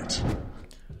 Fight!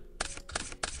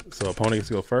 So opponent gets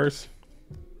to go first.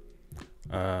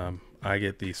 I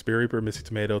get the Spear Reaper, Mystic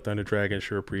Tomato, Thunder Dragon,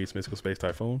 Sure Priest, Mystical Space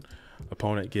Typhoon.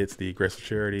 Opponent gets the Aggressive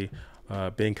Charity,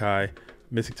 Benkai,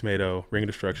 Mystic Tomato, Ring of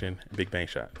Destruction, Big Bang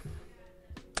Shot.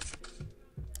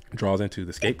 Draws into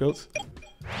the Scapegoats.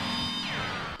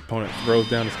 Opponent throws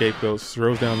down the Scapegoats,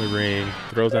 throws down the ring,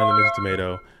 throws down the Mystic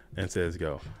Tomato, and says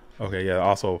go. Okay, yeah, I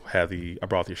also have I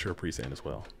brought the Assure Priest in as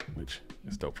well, which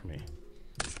is dope for me.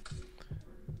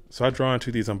 So I draw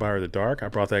into the Zumbira of the Dark. I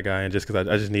brought that guy in just because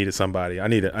I just needed somebody. I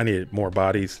needed more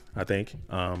bodies, I think,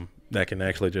 that can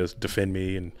actually just defend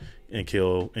me and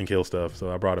kill stuff.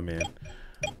 So I brought him in.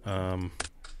 Go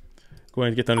ahead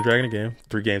and get Thunder Dragon again.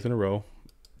 3 games in a row.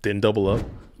 Didn't double up.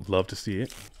 Love to see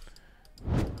it.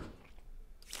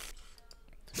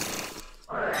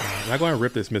 I go ahead and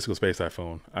rip this Mystical Space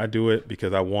Typhoon. I do it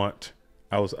because I was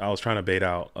trying to bait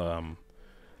out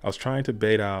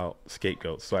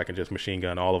Scapegoats, so I can just machine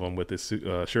gun all of them with this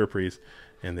Sure Priest,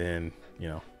 and then, you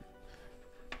know,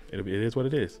 it is what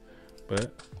it is.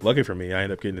 But lucky for me, I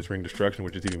end up getting this Ring Destruction,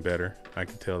 which is even better. I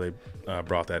can tell they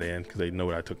brought that in because they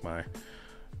know that I took my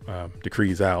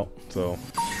decrees out, so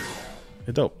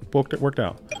it's dope. Worked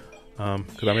out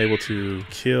because I'm able to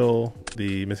kill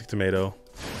the Mystic Tomato.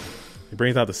 It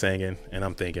brings out the Sangan, and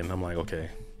I'm like, okay,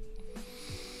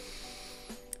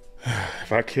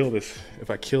 if I kill this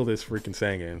freaking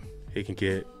Sangan, he can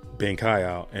get Benkai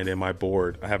out, and then my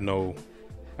board, I have no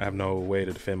way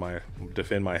to defend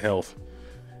my health,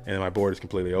 and then my board is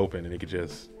completely open, and he could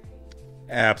just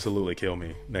absolutely kill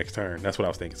me next turn. That's what I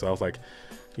was thinking. So I was like,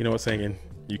 you know what, Sangan,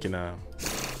 you can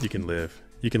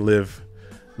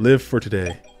live for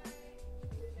today.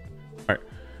 All right,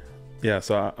 yeah.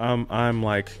 So I'm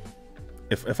like,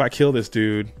 if I kill this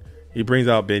dude, he brings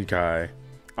out Benkai.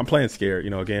 I'm playing scared, you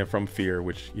know, again, from fear,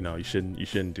 which, you know, you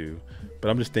shouldn't do. But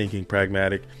I'm just thinking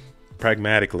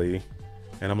pragmatically,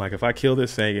 and I'm like, if I kill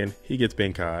this Sangan, he gets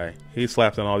Benkai, he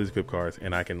slaps on all these equip cards,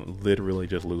 and I can literally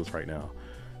just lose right now.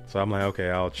 So I'm like, okay,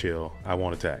 I'll chill. I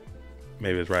won't attack.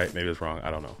 Maybe it's right, maybe it's wrong.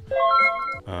 I don't know.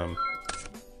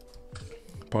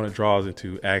 Opponent draws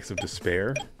into Acts of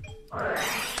Despair.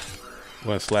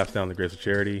 One slaps down the Grace of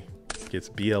Charity, gets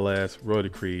BLS, Royal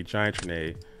Decree, Giant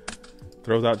Trinade.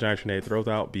 Throws out Giant Trinade, throws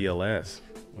out BLS,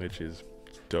 which is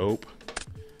dope.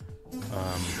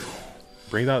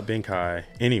 Brings out Benkai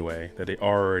anyway, that they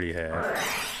already had.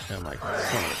 And I'm like,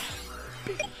 son of a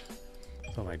bitch.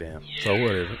 So I'm like, damn. So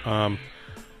whatever.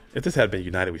 If this had been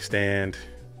United We Stand,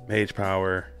 Mage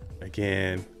Power,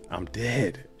 again, I'm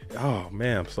dead. Oh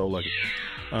man, I'm so lucky.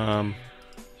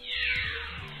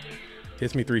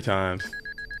 Hits me 3 times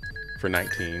for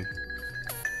 19,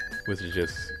 which is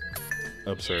just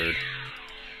absurd.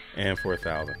 And for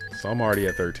 1,000. So I'm already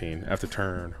at 13 after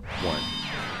turn 1.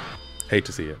 Hate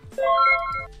to see it.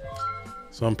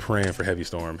 So I'm praying for Heavy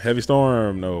Storm. Heavy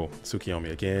Storm, no.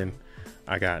 Tsukiyomi again.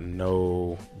 I got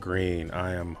no green.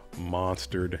 I am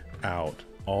monstered out.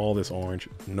 All this orange.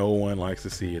 No one likes to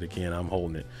see it. Again, I'm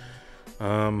holding it.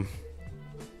 I'm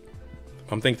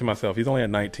thinking to myself, he's only at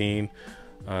 19.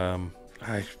 I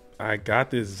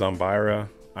got this Zumbira.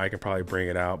 I can probably bring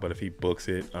it out, but if he books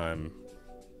it, I'm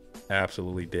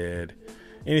absolutely dead.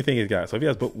 Anything he's got. So if he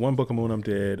has one Book of Moon, I'm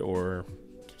dead, or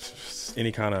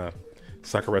any kind of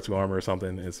Sakuretsu armor or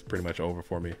something, it's pretty much over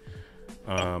for me.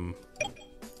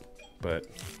 But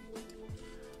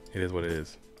it is what it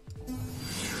is.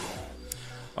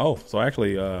 Oh, so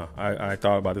actually, I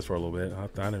thought about this for a little bit. I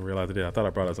didn't realize I did. I thought I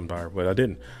brought out Zumbira, but I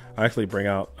didn't. I actually bring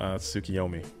out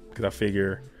Tsukiyomi. because I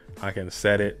figure I can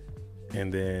set it,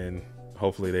 and then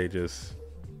hopefully they just,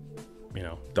 you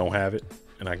know, don't have it,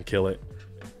 and I can kill it,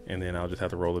 and then I'll just have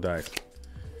to roll the dice.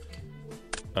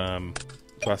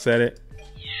 So I set it,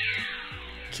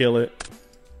 kill it,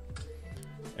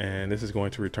 and this is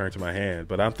going to return to my hand.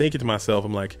 But I'm thinking to myself,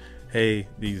 I'm like, hey,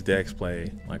 these decks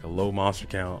play like a low monster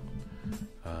count.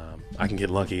 I can get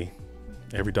lucky.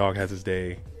 Every dog has his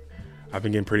day. I've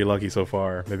been getting pretty lucky so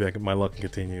far. Maybe my luck can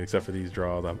continue, except for these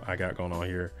draws I got going on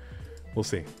here. We'll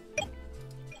see.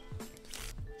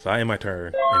 So I end my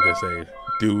turn and just say,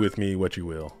 do with me what you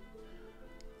will.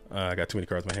 I got too many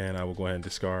cards in my hand. I will go ahead and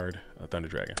discard a Thunder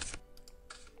Dragon.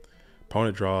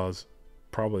 Opponent draws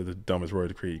probably the dumbest Royal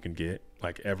Decree you can get,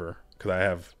 like ever, because I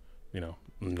have, you know,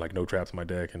 like no traps in my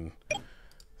deck, and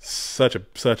such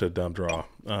a dumb draw.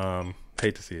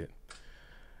 Hate to see it.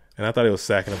 And I thought it was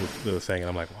sacking up the thing, and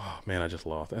I'm like, wow, man, I just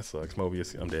lost. That sucks.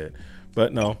 Mobius, I'm dead.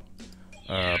 But no.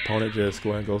 Opponent just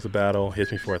go ahead and goes to battle,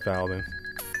 hits me for 1,000.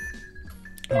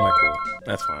 I'm like, cool.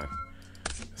 That's fine.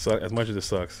 So as much as it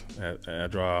sucks, I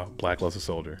draw Black Luster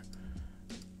Soldier.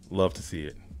 Love to see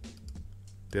it.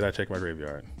 Did I check my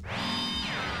graveyard?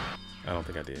 I don't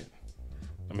think I did.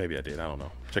 Or maybe I did. I don't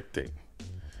know. Check the tape.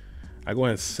 I go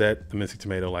ahead and set the Mystic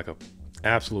Tomato like a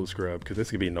absolute scrub, because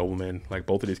this could be Nobleman. Like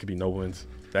both of these could be Noblemans.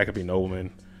 That could be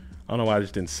Nobleman. I don't know why I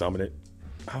just didn't summon it.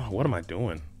 I don't know. What am I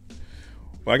doing?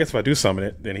 Well, I guess if I do summon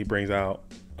it, then he brings out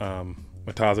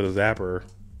Mataza the Zapper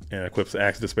and equips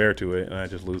Axe of Despair to it, and I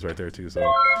just lose right there too. So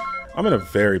I'm in a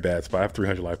very bad spot. I have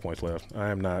 300 life points left. I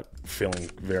am not feeling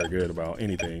very good about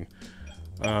anything.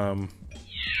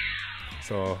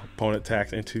 So opponent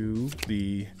attacks into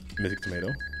the Mystic Tomato.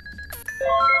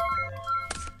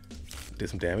 Did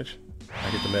some damage.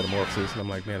 I get the Metamorphosis, and I'm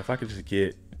like, man, if I could just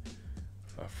get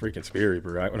a freaking Spirit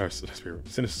Reaper,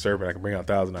 Sinister Serpent, I can bring out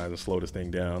Thousand Eyes and slow this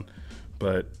thing down.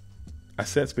 But I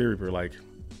set Spirit Reaper like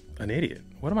an idiot.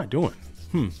 What am I doing?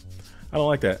 I don't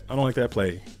like that. I don't like that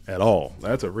play at all.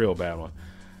 That's a real bad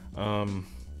one.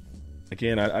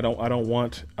 Again, I don't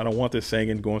want this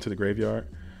Sangan going to the graveyard.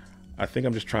 I think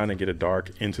I'm just trying to get a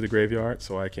dark into the graveyard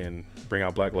so I can bring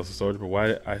out Black Luster Soldier. But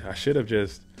why I should have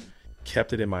just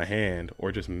kept it in my hand,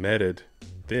 or just meted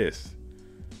this.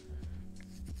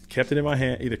 Kept it in my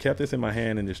hand, either kept this in my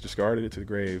hand and just discarded it to the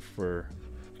grave for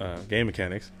game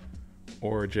mechanics,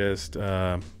 or just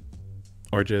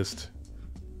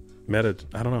meta.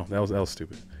 I don't know. That was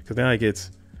stupid, because then I get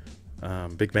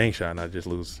Big Bang Shot and I just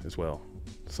lose as well.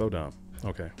 So dumb.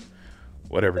 Okay,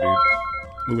 whatever, dude.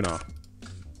 Moving on.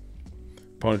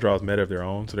 Opponent draws meta of their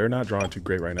own, so they're not drawing too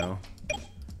great right now.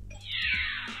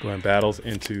 Go ahead and battles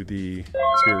into the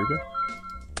Spirit Reaper.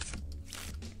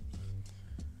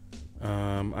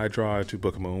 I draw to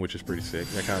Book of Moon, which is pretty sick.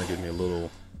 That kind of gives me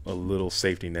a little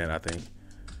safety net, I think.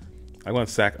 I go and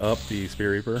sack up the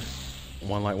Spirit Reaper.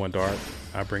 One light, one dark.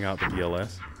 I bring out the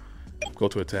DLS. Go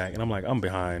to attack, and I'm like, I'm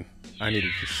behind. I need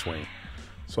to just swing.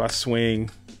 So I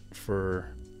swing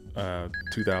for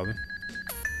 2,000.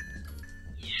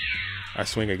 I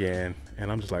swing again,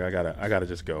 and I'm just like, I gotta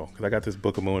just go, because I got this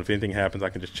Book of Moon. If anything happens, I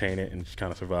can just chain it and just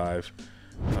kind of survive.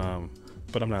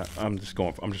 But I'm not. I'm just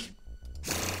going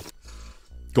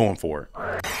for it.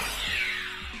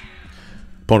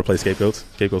 Opponent plays Scapegoats.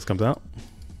 Scapegoats comes out.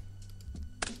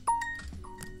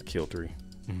 Kill 3.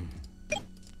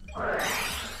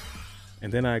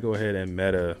 And then I go ahead and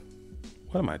meta.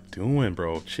 What am I doing,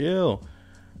 bro? Chill.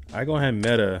 I go ahead and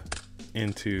meta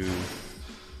into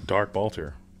Dark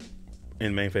Bolter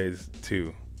in main phase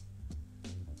 2.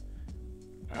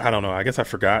 I don't know. I guess I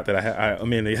forgot that I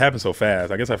mean, it happened so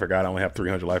fast. I guess I forgot I only have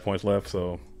 300 life points left.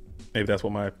 So maybe that's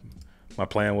what my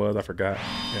plan was. I forgot.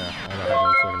 Yeah, I don't have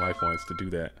any fucking life points to do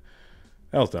that.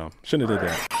 That was dumb. Shouldn't have did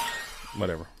that.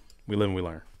 Whatever. We live and we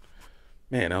learn.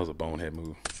 Man, that was a bonehead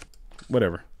move.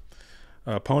 Whatever.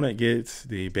 Opponent gets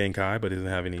the Bankai, but doesn't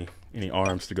have any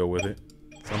arms to go with it.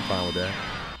 So I'm fine with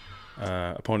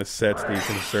that. Opponent sets the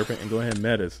Sinister Serpent and go ahead and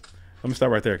metas. Let me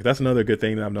stop right there, because that's another good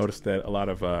thing that I've noticed that a lot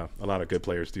of good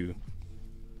players do.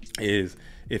 Is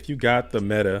if you got the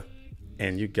meta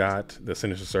and you got the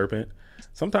Sinister Serpent,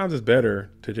 sometimes it's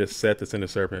better to just set the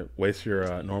Sinister Serpent, waste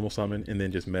your normal summon, and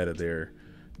then just meta there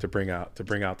to bring out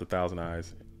the Thousand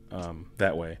Eyes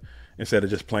that way, instead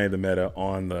of just playing the meta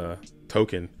on the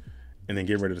token and then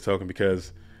getting rid of the token.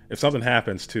 Because if something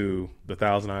happens to the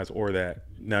Thousand Eyes or that,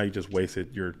 now you just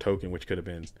wasted your token, which could have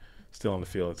been still on the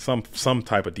field. Some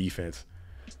type of defense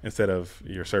instead of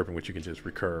your Serpent, which you can just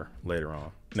recur later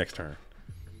on next turn.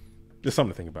 Just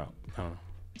something to think about. I don't know,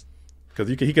 because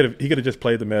he could have just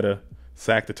played the meta,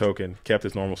 sacked the token, kept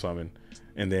his normal summon,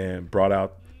 and then brought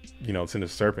out, you know,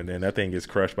 Sinister Serpent. Then that thing gets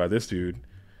crushed by this dude,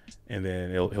 and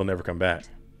then he'll never come back.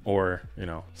 or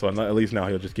so at least now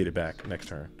he'll just get it back next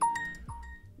turn.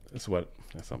 That's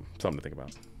something to think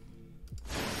about.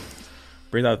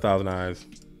 Brings out 1,000 Eyes,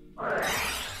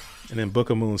 and then Book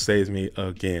of Moon saves me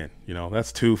again.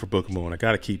 That's 2 for Book of Moon. I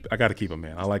gotta keep him,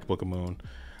 man. I like Book of Moon.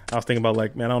 I was thinking about,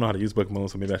 like, man, I don't know how to use Book of Moon,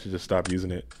 so maybe I should just stop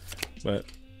using it. But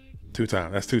 2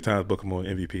 times. That's 2 times Book of Moon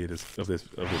MVP of this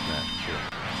match. Sure.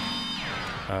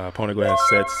 Opponent go ahead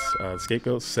and sets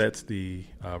Scapegoat, sets the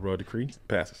Royal Decree,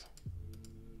 passes.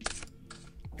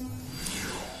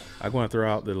 I'm going to throw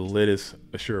out the latest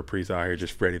Assure Priest out here,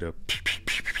 just ready to.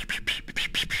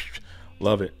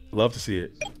 Love it. Love to see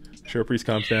it. Assure Priest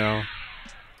comes down,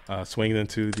 swings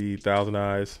into the 1,000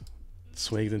 Eyes,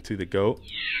 swings into the goat,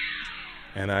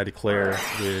 and I declare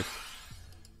with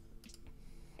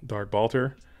Dark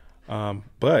Balter.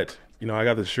 But I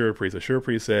got the Assure Priest. Assure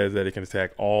Priest says that it can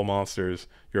attack all monsters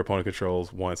your opponent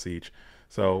controls once each.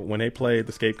 So when they played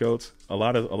the Scapegoats, a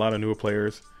lot of newer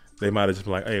players, they might have just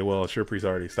been like, hey, well, Assure Priest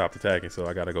already stopped attacking, so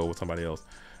I got to go with somebody else.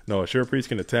 No, Assure Priest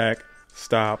can attack,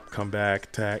 stop, come back,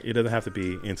 attack. It doesn't have to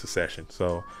be in succession.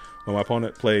 So when my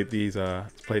opponent played these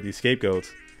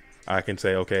Scapegoats, I can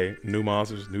say, okay, new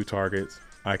monsters, new targets.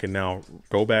 I can now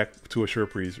go back to Assure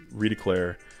Priest,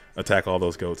 redeclare, attack all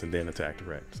those goats, and then attack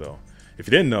direct. So if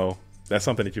you didn't know, that's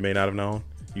something that you may not have known.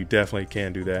 You definitely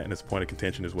can do that, and it's a point of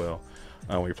contention as well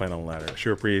when you're playing on the ladder.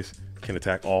 Assure Priest can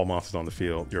attack all monsters on the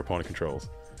field your opponent controls.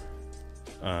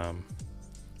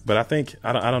 But I think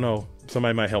I don't know.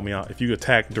 Somebody might help me out. If you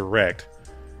attack direct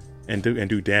and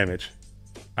do damage,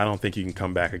 I don't think you can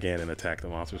come back again and attack the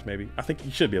monsters. Maybe I think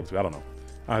you should be able to. I don't know.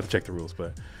 I have to check the rules.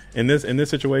 But in this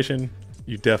situation,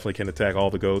 you definitely can attack all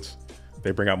the goats.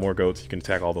 They bring out more goats. You can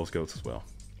attack all those goats as well.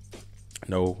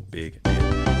 No big deal.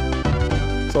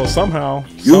 So somehow,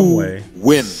 some way,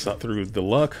 win through the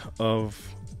luck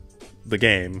of the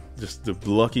game, just the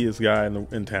luckiest guy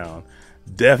in town.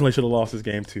 Definitely should have lost this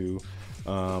game too.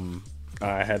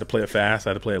 I had to play it fast.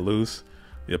 I had to play it loose.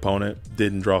 The opponent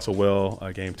didn't draw so well.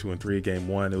 Game 2 and 3. Game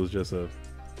 1, it was just an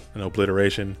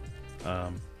obliteration.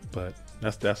 But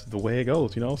that's the way it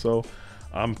goes, So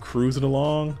I'm cruising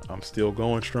along. I'm still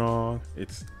going strong.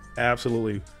 It's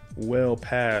absolutely well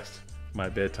past my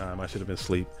bedtime. I should have been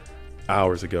asleep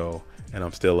hours ago, and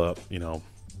I'm still up,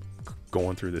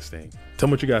 going through this thing. Tell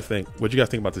me what you guys think. What you guys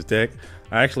think about this deck?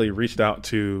 I actually reached out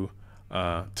to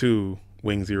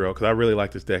Wing Zero because I really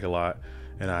like this deck a lot,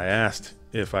 and I asked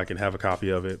if I can have a copy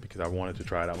of it because I wanted to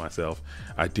try it out myself.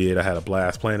 I did. I had a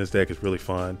blast playing this deck. It's really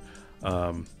fun.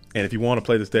 And if you want to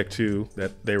play this deck too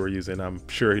that they were using, I'm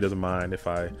sure he doesn't mind if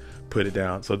I put it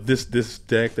down. So this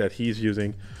deck that he's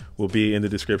using will be in the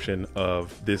description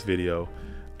of this video,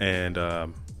 and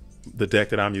the deck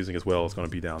that I'm using as well is going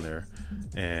to be down there.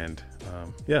 And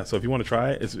yeah, so if you want to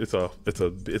try it, it's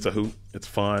a hoot. It's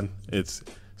fun. It's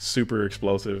super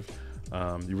explosive.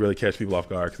 You really catch people off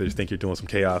guard because they just think you're doing some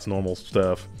chaos normal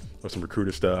stuff or some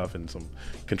recruiter stuff and some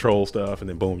control stuff, and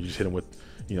then boom, you just hit them with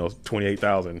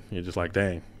 28,000. You're just like,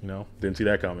 dang, didn't see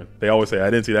that coming. They always say I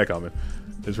didn't see that coming.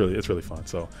 It's really fun.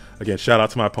 So again, shout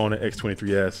out to my opponent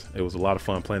x23s. It was a lot of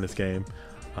fun playing this game,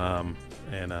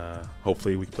 and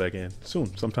hopefully we can play again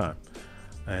soon, sometime.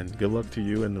 And good luck to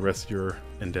you and the rest of your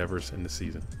endeavors in the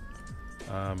season.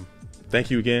 Thank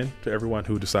you again to everyone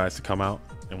who decides to come out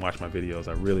and watch my videos.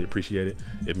 I really appreciate it.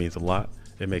 It means a lot.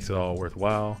 It makes it all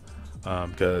worthwhile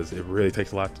because it really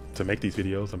takes a lot to make these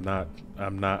videos.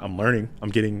 I'm learning. I'm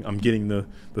getting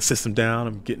the system down.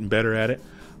 I'm getting better at it.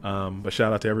 But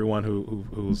shout out to everyone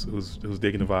who's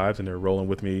digging the vibes and they're rolling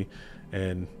with me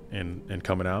and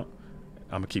coming out.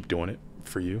 I'm gonna keep doing it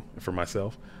for you, for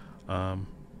myself. And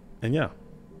yeah,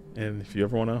 and if you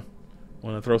ever wanna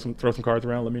throw some cards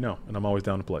around, let me know, and I'm always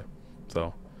down to play.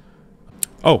 So,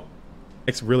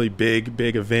 next really big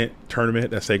event tournament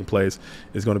that's taking place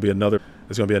is going to be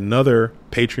another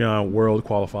Patreon World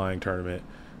qualifying tournament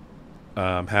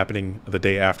happening the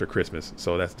day after Christmas.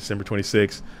 So that's December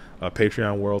 26th,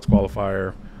 Patreon Worlds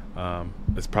qualifier.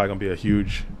 It's probably going to be a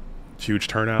huge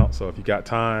turnout. So if you got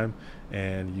time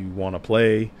and you want to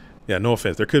play, yeah, no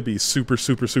offense, there could be super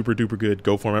duper good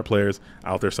Go format players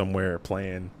out there somewhere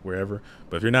playing wherever.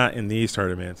 But if you're not in these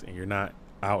tournaments and you're not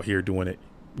out here doing it,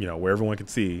 where everyone can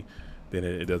see, then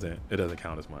it doesn't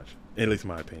count as much, at least in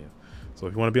my opinion. So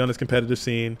if you want to be on this competitive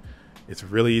scene, it's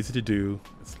really easy to do.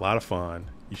 It's a lot of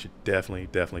fun. You should definitely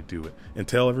do it, and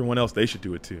tell everyone else they should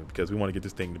do it too, because we want to get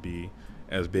this thing to be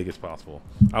as big as possible.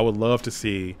 I would love to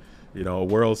see, a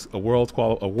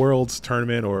world's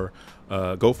tournament or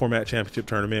Go format championship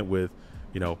tournament with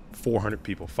 400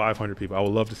 people, 500 people. I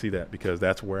would love to see that, because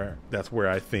that's where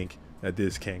I think that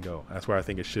this can go. That's where I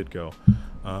think it should go.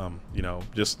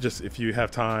 Just if you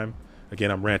have time, again,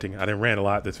 I'm ranting. I didn't rant a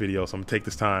lot this video, so I'm gonna take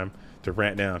this time to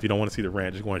rant now. If you don't want to see the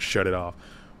rant, just go and shut it off.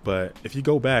 But if you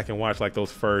go back and watch like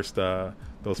those first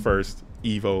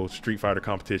Evo Street Fighter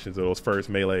competitions or those first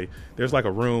Melee, there's like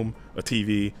a room, a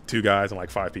TV, 2 guys, and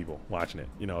like 5 people watching it.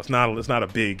 You know, it's not a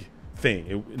big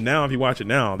thing. Now, if you watch it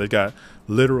now, they've got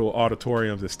literal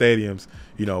auditoriums and stadiums,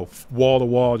 you know, wall to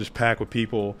wall, just packed with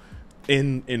people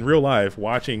in real life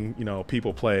watching, you know,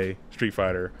 people play Street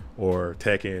Fighter or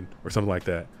Tekken or something like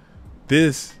that.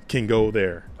 This can go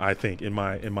there, I think, in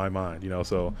my mind, you know.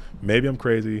 So maybe I'm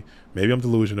crazy, maybe I'm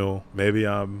delusional, maybe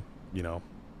I'm, you know,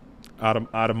 out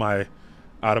of my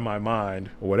mind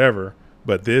or whatever.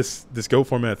 But this GOAT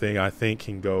format thing, I think,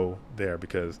 can go there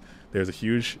because there's a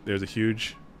huge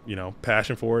you know,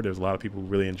 passion for it. There's a lot of people who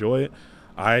really enjoy it.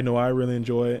 I know I really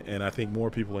enjoy it, and I think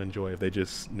more people enjoy it if they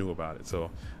just knew about it.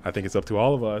 So I think it's up to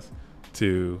all of us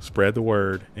to spread the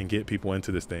word and get people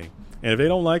into this thing. And if they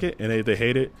don't like it and if they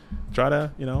hate it, try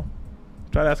to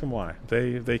ask them why.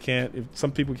 If they can't, if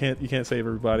some people can't, you can't save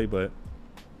everybody, but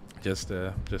just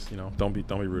you know, don't be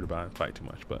rude about it, fight too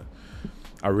much. But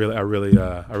I really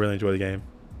enjoy the game,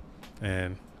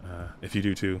 and if you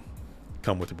do too,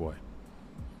 come with your boy.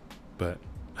 But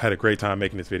I had a great time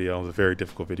making this video. It was a very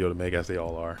difficult video to make, as they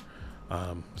all are.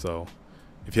 So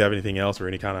if you have anything else or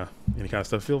any kind of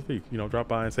stuff, feel free, you know, drop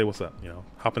by and say what's up. You know,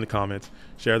 hop in the comments,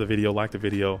 share the video, like the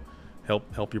video,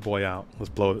 help your boy out. Let's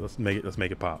blow it. Let's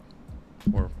make it pop,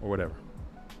 or whatever.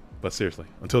 But seriously,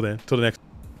 until then, till the next.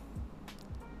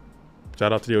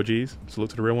 Shout out to the OGs.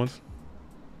 Salute to the real ones.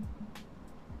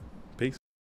 Peace.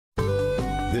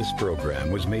 This program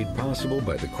was made possible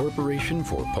by the Corporation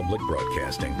for Public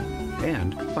Broadcasting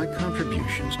and by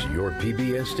contributions to your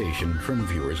PBS station from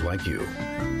viewers like you.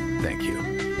 Thank you.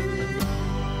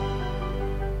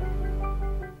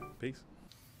 Peace.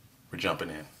 We're jumping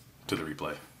in to the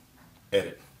replay.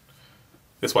 Edit.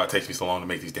 That's why it takes me so long to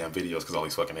make these damn videos, because all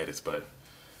these fucking edits, but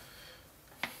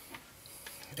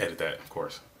edit that, of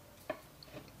course.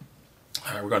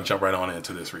 All right, we're going to jump right on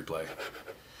into this replay.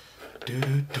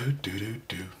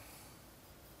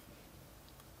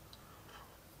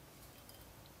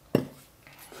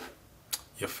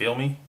 You feel me?